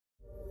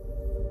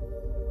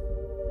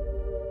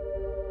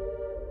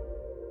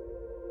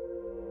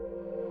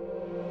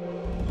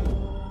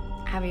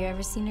Have you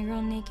ever seen a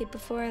girl naked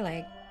before,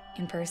 like,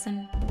 in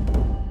person?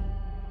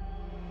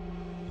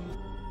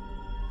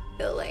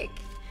 Feel like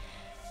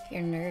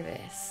you're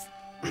nervous.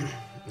 Nah,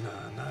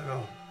 not at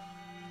all.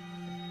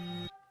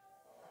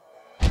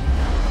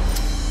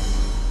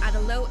 At a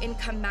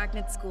low-income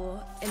magnet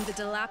school in the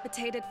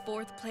dilapidated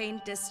 4th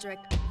Plain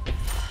district,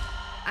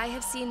 I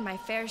have seen my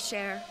fair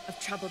share of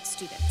troubled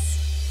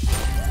students.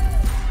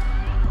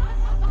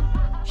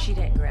 She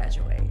didn't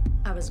graduate.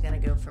 I was gonna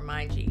go for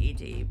my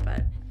GED,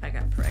 but I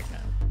got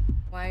pregnant.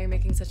 Why are you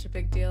making such a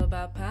big deal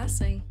about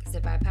passing? Because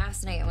if I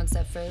passed, I get one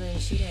step further than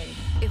she did.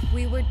 If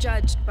we were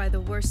judged by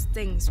the worst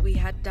things we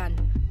had done,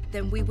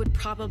 then we would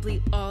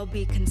probably all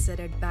be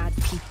considered bad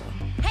people.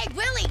 Hey,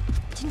 Willie!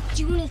 Didn't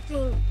do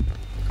anything.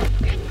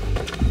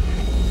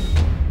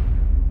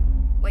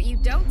 What you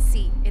don't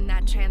see in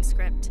that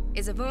transcript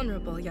is a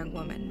vulnerable young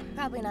woman.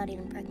 Probably not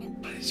even pregnant.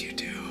 What did you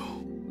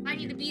do? I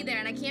need to be there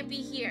and I can't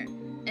be here.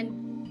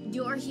 And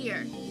you're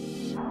here.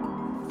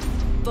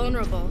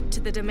 Vulnerable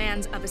to the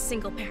demands of a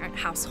single-parent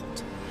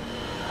household.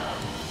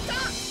 The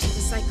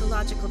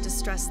psychological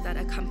distress that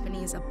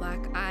accompanies a black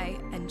eye,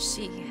 and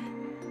she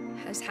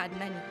has had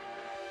many.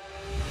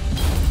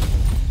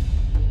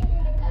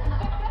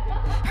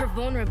 Her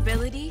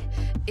vulnerability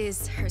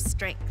is her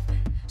strength.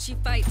 She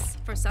fights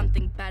for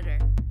something better.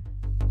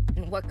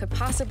 And what could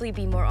possibly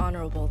be more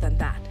honorable than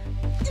that?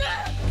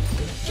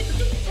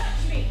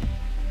 Touch me!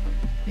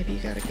 Maybe you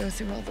gotta go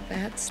through all the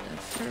bad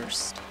stuff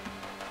first.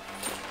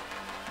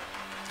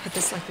 Had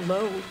this, like,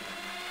 load